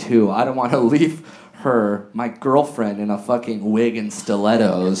to try too. I don't want to leave her, my girlfriend, in a fucking wig and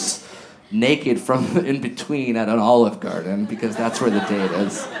stilettos, naked from in between at an Olive Garden, because that's where the date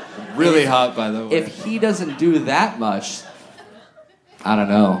is. Really hot, by the way. If he doesn't do that much, I don't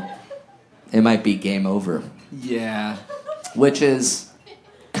know. It might be game over. Yeah. Which is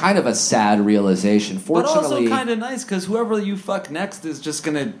kind of a sad realization. But also Fortunately, kind of nice, because whoever you fuck next is just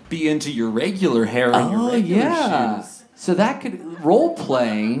going to be into your regular hair and your regular shoes. So that could role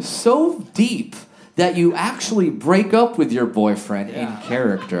playing so deep that you actually break up with your boyfriend in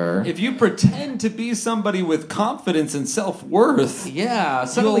character. If you pretend to be somebody with confidence and self-worth,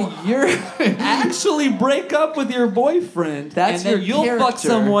 suddenly you're actually break up with your boyfriend. That's and then your you'll fuck character.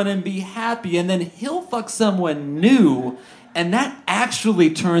 someone and be happy, and then he'll fuck someone new, and that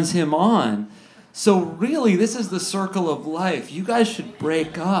actually turns him on. So really, this is the circle of life. You guys should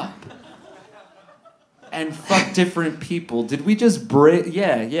break up and fuck different people. Did we just break?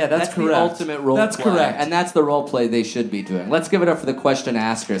 Yeah, that's correct. The ultimate role That's play. correct. And that's the role play they should be doing. Let's give it up for the question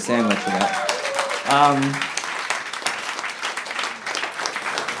asker sandwich for that.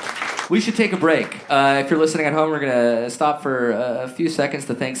 We should take a break. If you're listening at home, we're going to stop for a few seconds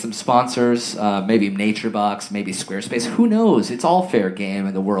to thank some sponsors, maybe NatureBox, maybe Squarespace. Who knows? It's all fair game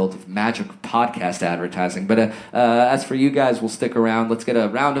in the world of magic podcast advertising. But as for you guys, we'll stick around. Let's get a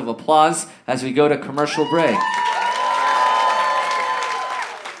round of applause as we go to commercial break.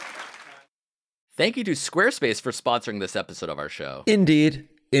 Thank you to Squarespace for sponsoring this episode of our show. Indeed.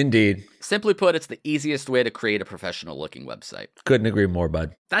 Simply put, it's the easiest way to create a professional-looking website. Couldn't agree more,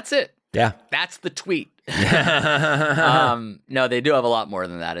 bud. That's it. Yeah. That's the tweet. No, they do have a lot more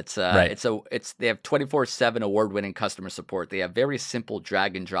than that. They have 24/7 award-winning customer support. They have very simple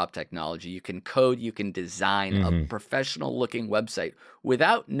drag and drop technology. You can code, you can design a professional-looking website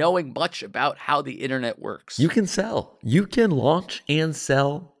without knowing much about how the internet works. You can sell. You can launch and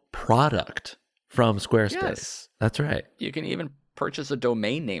sell product from Squarespace. Yes. That's right. You can even purchase a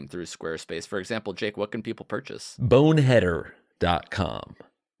domain name through Squarespace. For example, Jake, what can people purchase? Boneheader.com.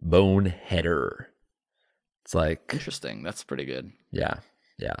 Boneheader. It's like... Interesting. That's pretty good. Yeah.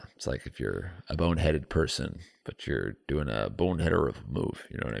 It's like if you're a boneheaded person, but you're doing a boneheader of a move.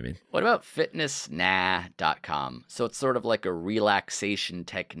 You know what I mean? What about fitnessnah.com? So it's sort of like a relaxation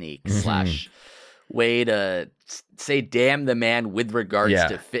technique slash way to say damn the man with regards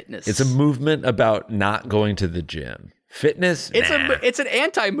to fitness. It's a movement about not going to the gym. Fitness? It's an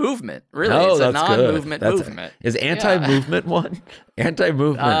anti-movement, really. Oh, it's a that's non-movement good. movement. Is anti-movement one?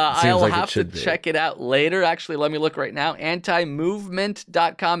 Anti-movement seems I'll like have it should to be. check it out later. Actually, let me look right now.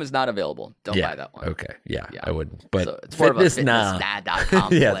 Antimovement.com is not available. Don't buy that one. Okay. Yeah, I wouldn't. But So it's more of a fitness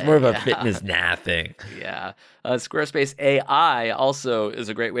fitnessnah.com yeah, play. it's more of a fitness nah thing. Yeah. Squarespace AI also is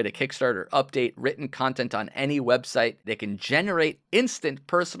a great way to kickstart or update written content on any website. They can generate instant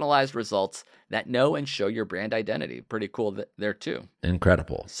personalized results that know and show your brand identity. Pretty cool there too.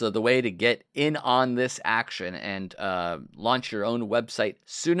 Incredible. So the way to get in on this action and launch your own website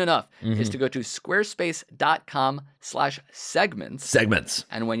soon enough is to go to squarespace.com/segments. Segments.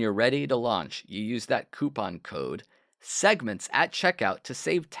 And when you're ready to launch, you use that coupon code segments at checkout to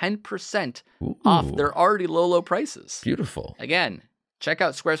save 10% off their already low prices. Beautiful. Again, check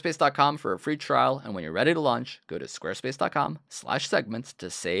out squarespace.com for a free trial, and when you're ready to launch, go to squarespace.com/segments to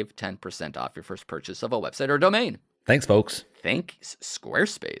save 10% off your first purchase of a website or domain. Thanks, folks. Thanks,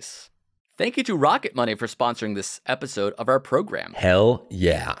 Squarespace. Thank you to Rocket Money for sponsoring this episode of our program. Hell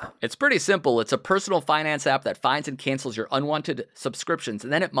yeah. It's pretty simple. It's a personal finance app that finds and cancels your unwanted subscriptions,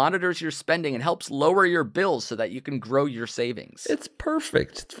 and then it monitors your spending and helps lower your bills so that you can grow your savings. It's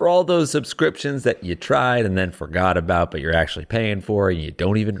perfect. It's for all those subscriptions that you tried and then forgot about, but you're actually paying for and you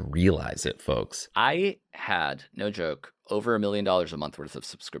don't even realize it, folks. I had, no joke, over $1 million a month worth of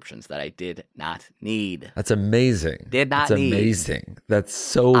subscriptions that I did not need. That's amazing. Did not That's need. amazing. That's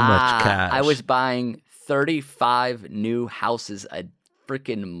so much cash. I was buying 35 new houses a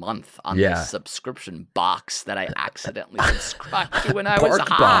freaking month on this subscription box that I accidentally subscribed to when I was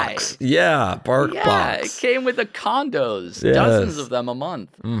high. Yeah, Bark Yeah, Box. it came with the condos, Yes. dozens of them a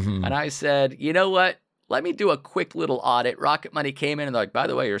month. And I said, you know what? Let me do a quick little audit. Rocket Money came in and they're like, by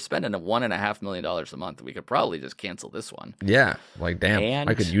the way, you're spending $1.5 million a month. We could probably just cancel this one. Yeah, like damn, And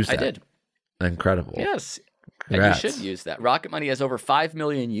I could use that. I did. Incredible. Yes. Congrats. And you should use that. Rocket Money has over 5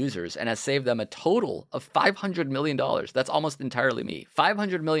 million users and has saved them a total of $500 million. That's almost entirely me.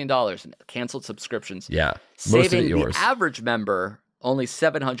 $500 million in canceled subscriptions. Yeah, most of it saving yours. the average member only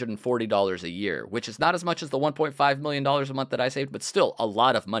 $740 a year, which is not as much as the $1.5 million a month that I saved, but still a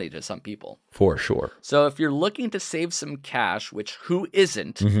lot of money to some people. For sure. So if you're looking to save some cash, which who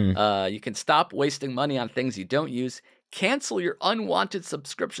isn't, you can stop wasting money on things you don't use. Cancel your unwanted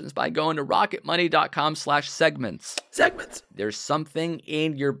subscriptions by going to rocketmoney.com/segments. Segments. There's something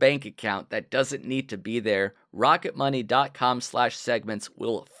in your bank account that doesn't need to be there. Rocketmoney.com/segments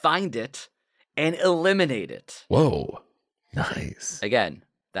will find it and eliminate it. Whoa. Nice. Again,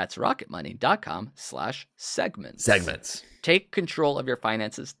 that's rocketmoney.com/segments. Segments. Take control of your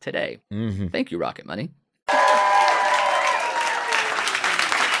finances today. Thank you, Rocket Money.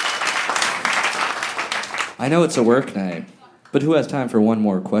 I know it's a work night, but who has time for one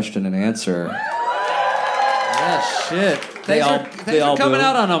more question and answer? Yeah, shit. Thanks all- for they all coming boo.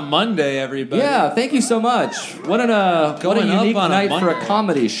 out on a Monday, everybody. Yeah, thank you so much. What a Going up unique on a night for a Monday.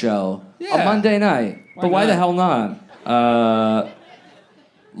 comedy show. Yeah. A Monday night. But why the not? hell not?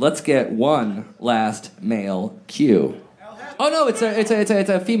 Let's get one last male cue. Oh no, it's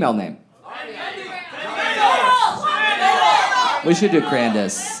a female name. We should do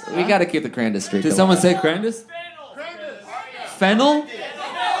Crandus. We got to keep the Crandus streak. Did alive. someone say Crandus? Fennel?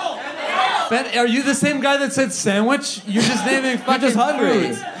 Are you the same guy that said sandwich? You're just naming fucking just hungry.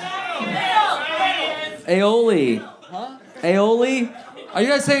 foods. Aioli? Huh? Aioli? Are you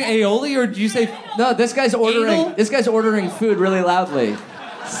guys saying aioli or did you say... No, this guy's ordering. Anal? This guy's ordering food really loudly.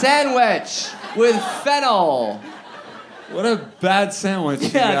 Sandwich with fennel. What a bad sandwich.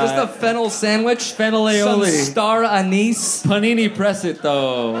 Yeah, just a fennel sandwich. Fennel aioli. Some star anise. Panini press it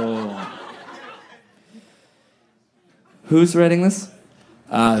though. Who's writing this?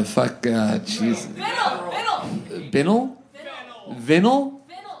 Jeez. Binnel?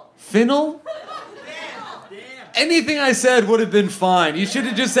 Finnel? Anything I said would have been fine. You should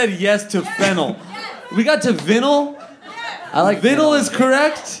have just said yes to fennel. We got to vinyl? I like Vinyl is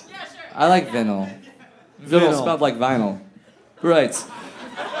correct? I like vinyl. Vinyl spelled like vinyl. Right.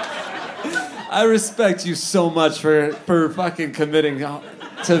 I respect you so much for fucking committing to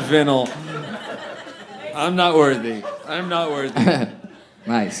vinyl. I'm not worthy.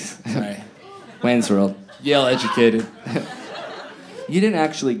 Nice. Sorry. Wayne's World. Yale educated. You didn't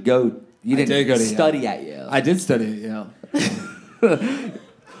actually go. You didn't did go to study Yale. at Yale. I did study at Yale.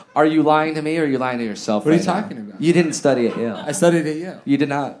 Are you lying to me or are you lying to yourself? What are you now? talking about? You didn't study at Yale. I studied at Yale. You did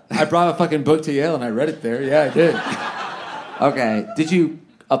not. I brought a fucking book to Yale and I read it there. Yeah, I did. Okay. Did you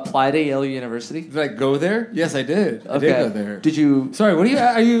apply to Yale University? Did I go there? Yes, I did. I did go there. Did you? Sorry, what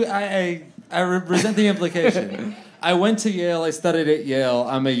I resent the implication. I went to Yale. I studied at Yale.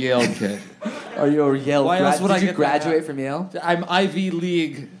 I'm a Yale kid. Are you a Yale? Why else would did I you get graduate that? from Yale? I'm Ivy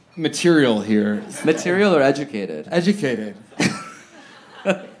League material here. Material or educated? Educated.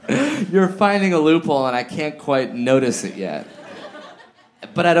 You're finding a loophole, and I can't quite notice it yet.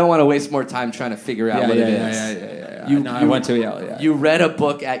 But I don't want to waste more time trying to figure out what it is. Yeah. I went to Yale. Yeah. You read a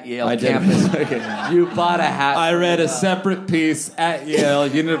book at Yale I did. campus. You bought a hat. I read a separate piece at Yale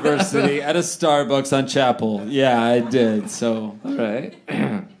University at a Starbucks on Chapel. Yeah, I did. So, All right.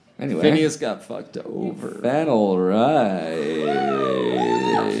 Anyway. Phineas got fucked over. Fennel, right.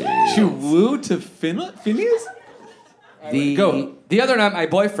 She woo to Phineas? Go. The other night, my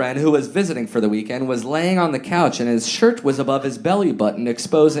boyfriend, who was visiting for the weekend, was laying on the couch and his shirt was above his belly button,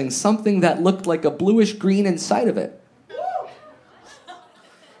 exposing something that looked like a bluish green inside of it.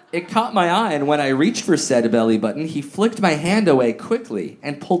 It caught my eye, and when I reached for said belly button, he flicked my hand away quickly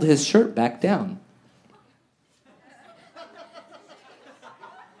and pulled his shirt back down.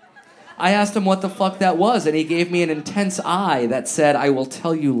 I asked him what the fuck that was, and he gave me an intense eye that said, "I will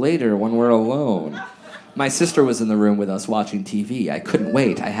tell you later when we're alone." My sister was in the room with us watching TV. I couldn't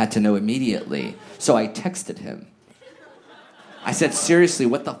wait. I had to know immediately. So I texted him. I said, "Seriously,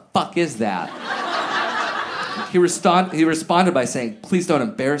 what the fuck is that?" He responded by saying, "Please don't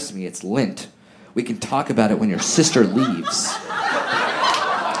embarrass me. It's lint. We can talk about it when your sister leaves."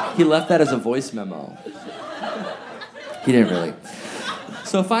 He left that as a voice memo. He didn't really.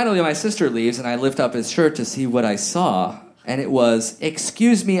 So finally, my sister leaves, and I lift up his shirt to see what I saw. And it was,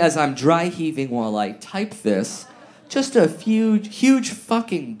 "Excuse me as I'm dry heaving while I type this." Just a huge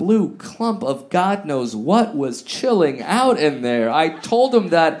fucking blue clump of God knows what was chilling out in there. I told him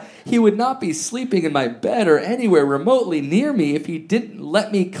that he would not be sleeping in my bed or anywhere remotely near me if he didn't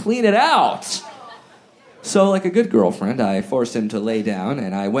let me clean it out. So, like a good girlfriend, I forced him to lay down,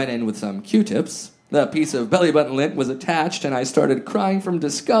 and I went in with some Q-tips. The piece of belly button lint was attached, and I started crying from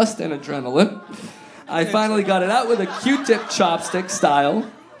disgust and adrenaline. I finally got it out with a Q-tip chopstick style.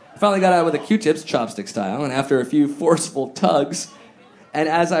 And after a few forceful tugs, and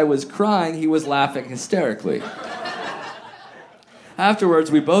as I was crying, he was laughing hysterically. Afterwards,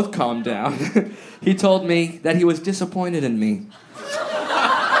 we both calmed down. He told me that he was disappointed in me.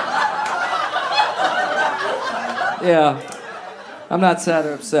 Yeah, I'm not sad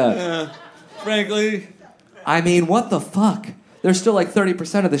or upset. Yeah, frankly. I mean, what the fuck? There's still like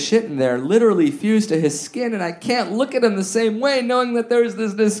 30% of the shit in there literally fused to his skin, and I can't look at him the same way knowing that there's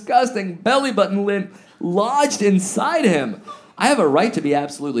this disgusting belly button lint lodged inside him. I have a right to be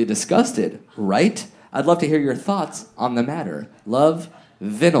absolutely disgusted, right? I'd love to hear your thoughts on the matter. Love,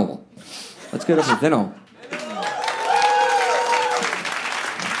 Vinyl. Let's get over Vinyl.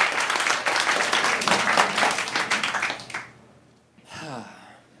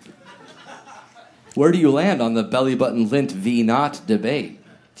 Where do you land on the belly button lint v not debate?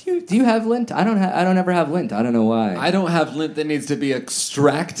 Do you have lint? I don't ever have lint. I don't know why. I don't have lint that needs to be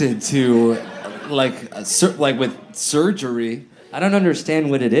extracted to, like with surgery. I don't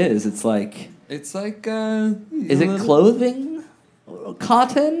understand what it is. It's like. It's like. Is it clothing?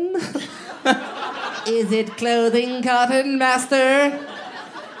 Cotton? Is it clothing, cotton, master?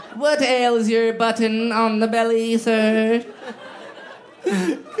 What ails your button on the belly, sir?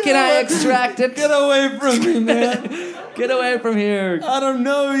 Can I extract it? Get away from me, man. Get away from here. I don't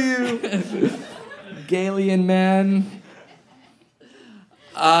know you. Galian man.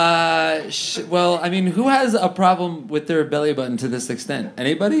 Well, I mean, who has a problem with their belly button to this extent?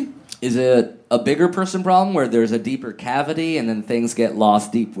 Anybody? Is it a bigger person problem where there's a deeper cavity and then things get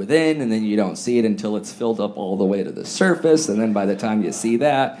lost deep within and then you don't see it until it's filled up all the way to the surface, and then by the time you see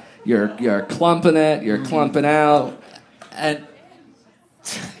that, you're clumping it, you're clumping out. And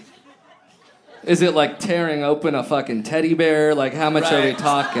is it like tearing open a fucking teddy bear? Like, how much are we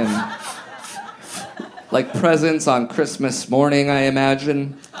talking? Like presents on Christmas morning, I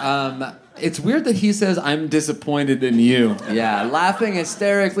imagine. It's weird that he says, I'm disappointed in you. Yeah, laughing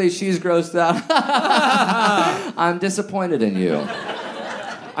hysterically, she's grossed out. I'm disappointed in you.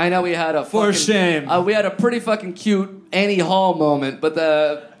 I know we had a For shame. We had a pretty fucking cute Annie Hall moment, but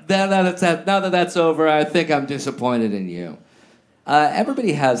now that that's over, I think I'm disappointed in you.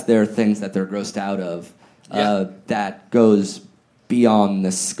 Everybody has their things that they're grossed out of that goes beyond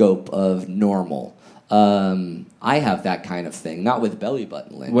the scope of normal. I have that kind of thing, not with belly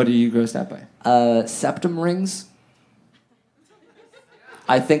button lint. What are you grossed out by? Septum rings.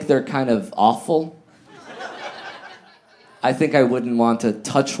 I think they're kind of awful. I think I wouldn't want to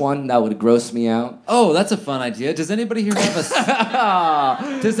touch one. That would gross me out. Oh, that's a fun idea. Does anybody here have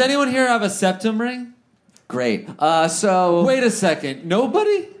a... Does anyone here have a septum ring? Great. So... Wait a second.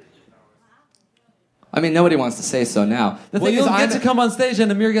 Nobody? I mean, nobody wants to say so now. The thing you'll is, get to come on stage and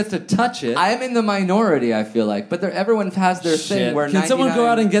Amir gets to touch it. I'm in the minority, I feel like. But everyone has their thing where Can someone go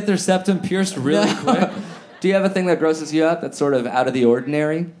out and get their septum pierced really quick? Do you have a thing that grosses you out that's sort of out of the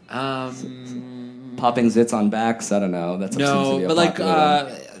ordinary? Popping zits on backs? I don't know. That seems to be a but like popular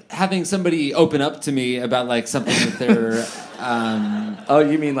one. having somebody open up to me about like something that they're... Oh,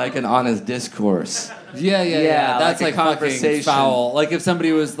 you mean like an honest discourse? Yeah. That's like like a fucking conversation. foul. Like if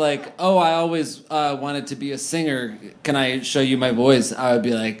somebody was like, "Oh, I always wanted to be a singer. Can I show you my voice?" I would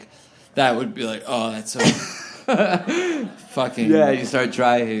be like, "That would be like, oh, that's so fucking You start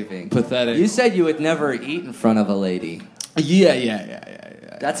dry heaving. pathetic." You said you would never eat in front of a lady.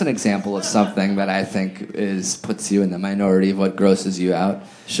 Yeah. That's an example of something that I think puts you in the minority of what grosses you out.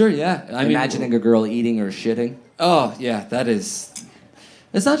 Sure, yeah. Imagining a girl eating or shitting. Oh, yeah, that is...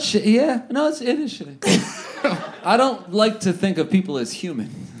 It's not shit. Yeah, no, it is shitting. I don't like to think of people as human.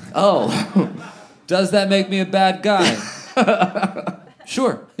 Oh. Does that make me a bad guy?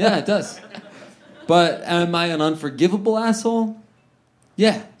 Sure, yeah, it does. But am I an unforgivable asshole?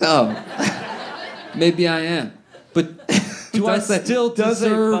 Yeah. Oh. Maybe I am. But do I still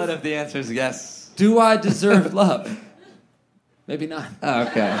deserve... But if the answer is yes. Do I deserve love? Maybe not. Oh,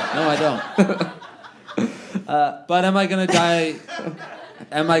 okay. No, I don't. But am I gonna die...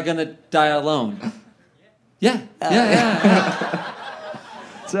 Am I gonna die alone? Yeah.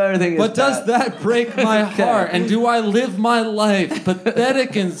 So everything is But does that break my heart? And do I live my life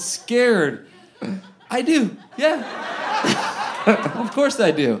pathetic and scared? I do. Yeah. Of course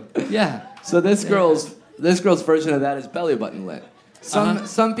I do. Yeah. So this girl's version of that is belly button lit.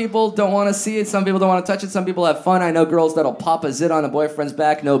 Some people don't want to see it. Some people don't want to touch it. Some people have fun. I know girls that'll pop a zit on a boyfriend's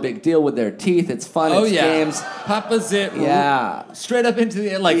back. No big deal with their teeth. It's fun. It's games. Pop a zit. Yeah. Straight up into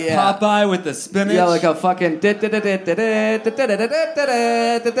the Popeye with the spinach. Yeah, like a fucking.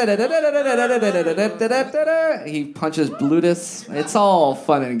 He punches Blutus. It's all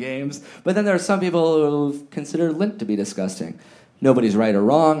fun and games. But then there are some people who consider lint to be disgusting. Nobody's right or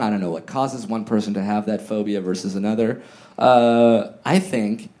wrong. I don't know what causes one person to have that phobia versus another. I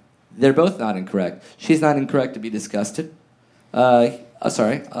think they're both not incorrect. She's not incorrect to be disgusted.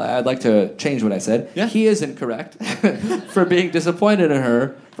 Sorry, I'd like to change what I said. Yeah. He is incorrect for being disappointed in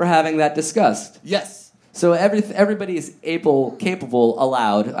her for having that disgust. Yes. So everybody is capable,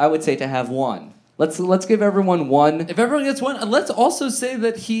 allowed, I would say, to have one. Let's give everyone one. If everyone gets one, let's also say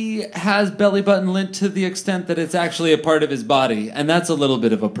that he has belly button lint to the extent that it's actually a part of his body, and that's a little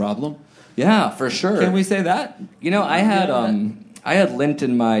bit of a problem. Yeah, for sure. Can we say that? You know, I had lint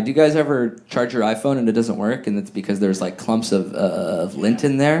in my... Do you guys ever charge your iPhone and it doesn't work, and it's because there's like clumps of lint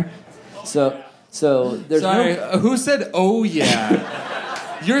in there? So there's Sorry, who said, oh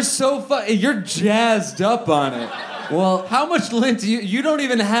yeah? You're so you're jazzed up on it. Well, how much lint do you don't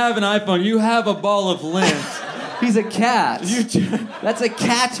even have an iPhone. You have a ball of lint. He's a cat. That's a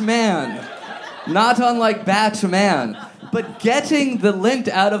cat man. Not unlike Batman. But getting the lint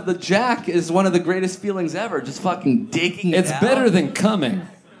out of the jack is one of the greatest feelings ever. Just fucking digging it out. It's better than coming.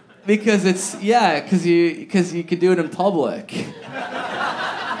 Because you can do it in public.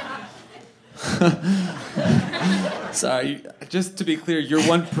 Sorry, just to be clear, your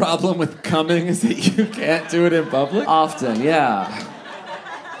one problem with coming is that you can't do it in public? Often, yeah.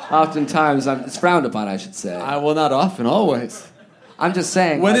 Oftentimes, it's frowned upon, I should say. Well, not often, always. I'm just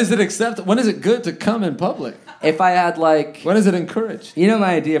saying. When is it good to come in public? If I had like... What does it encourage? You know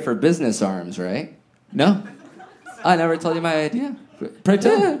my idea for business arms, right? No. I never told you my idea. Pray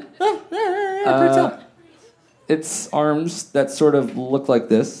tell. Pray tell. It's arms that sort of look like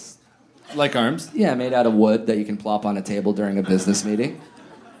this. Like arms? Yeah, made out of wood that you can plop on a table during a business meeting.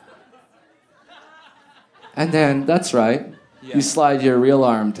 And then, that's right, you slide your real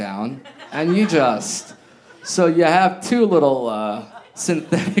arm down, and you just... So you have two little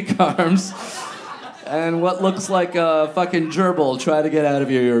synthetic arms, and what looks like a fucking gerbil try to get out of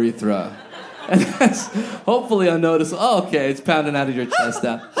your urethra. And that's hopefully unnoticeable. Oh, okay, it's pounding out of your chest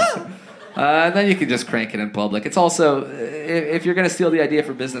now. And then you can just crank it in public. It's also, if you're going to steal the idea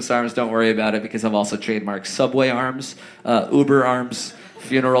for business arms, don't worry about it, because I've also trademarked Subway arms, Uber arms,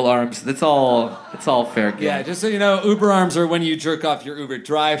 funeral arms. It's all fair game. Yeah, just so you know, Uber arms are when you jerk off your Uber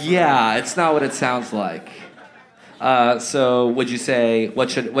driver. Yeah, it's not what it sounds like. So would you say, what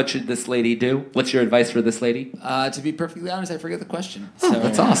should this lady do? What's your advice for this lady? To be perfectly honest, I forget the question. So,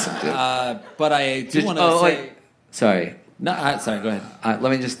 that's awesome, dude. But I do want to say... Wait. Sorry. No, sorry, go ahead.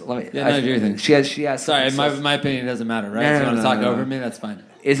 Let me... Yeah, no, do your thing. She has... Sorry, my opinion doesn't matter, right? No, so you want to talk no. over me? That's fine.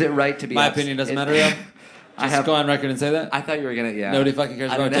 Is it right to be... My opinion doesn't matter, though? Just go on record and say that? I thought you were going to... Yeah. Nobody fucking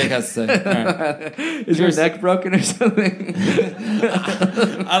cares about what Jake has to say. All right. Is your neck broken or something? I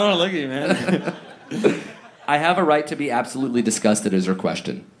don't want to look at you, man. I have a right to be absolutely disgusted is her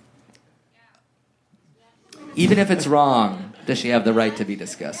question. Even if it's wrong, does she have the right to be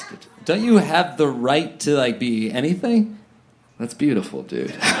disgusted? Don't you have the right to, like, be anything? That's beautiful,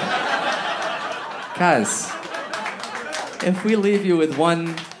 dude. Guys, if we leave you with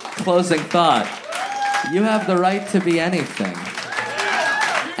one closing thought, you have the right to be anything.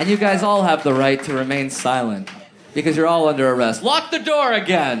 And you guys all have the right to remain silent, because you're all under arrest. Lock the door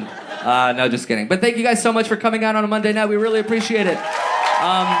again! No, just kidding. But thank you guys so much for coming out on a Monday night. We really appreciate it.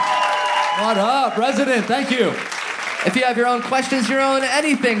 What up, Resident? Thank you. If you have your own questions, your own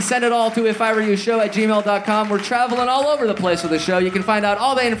anything, send it all to ifiwereyoushow@gmail.com. We're traveling all over the place with the show. You can find out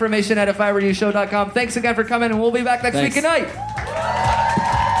all the information at ifiwereyoushow.com. Thanks again for coming, and we'll be back next week. Good night.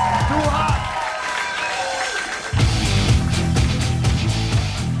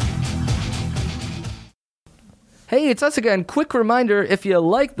 Hey, it's us again. Quick reminder, if you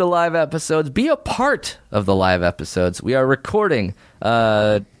like the live episodes, be a part of the live episodes. We are recording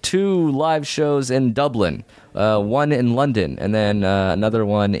 2 live shows in Dublin, one in London, and then another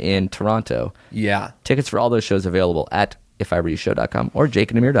one in Toronto. Yeah. Tickets for all those shows available at ifiwereyoushow.com or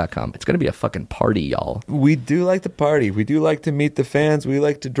jakeandamir.com. It's going to be a fucking party, y'all. We do like to party. We do like to meet the fans. We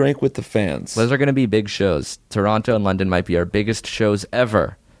like to drink with the fans. Those are going to be big shows. Toronto and London might be our biggest shows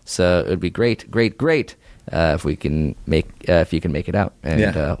ever. So it would be great if you can make it out,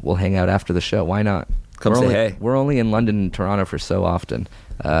 and we'll hang out after the show. Why not? Come say hey. We're only in London and Toronto for so often.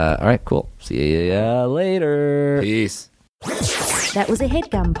 All right, cool. See ya later. Peace. That was a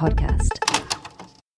HeadGum podcast.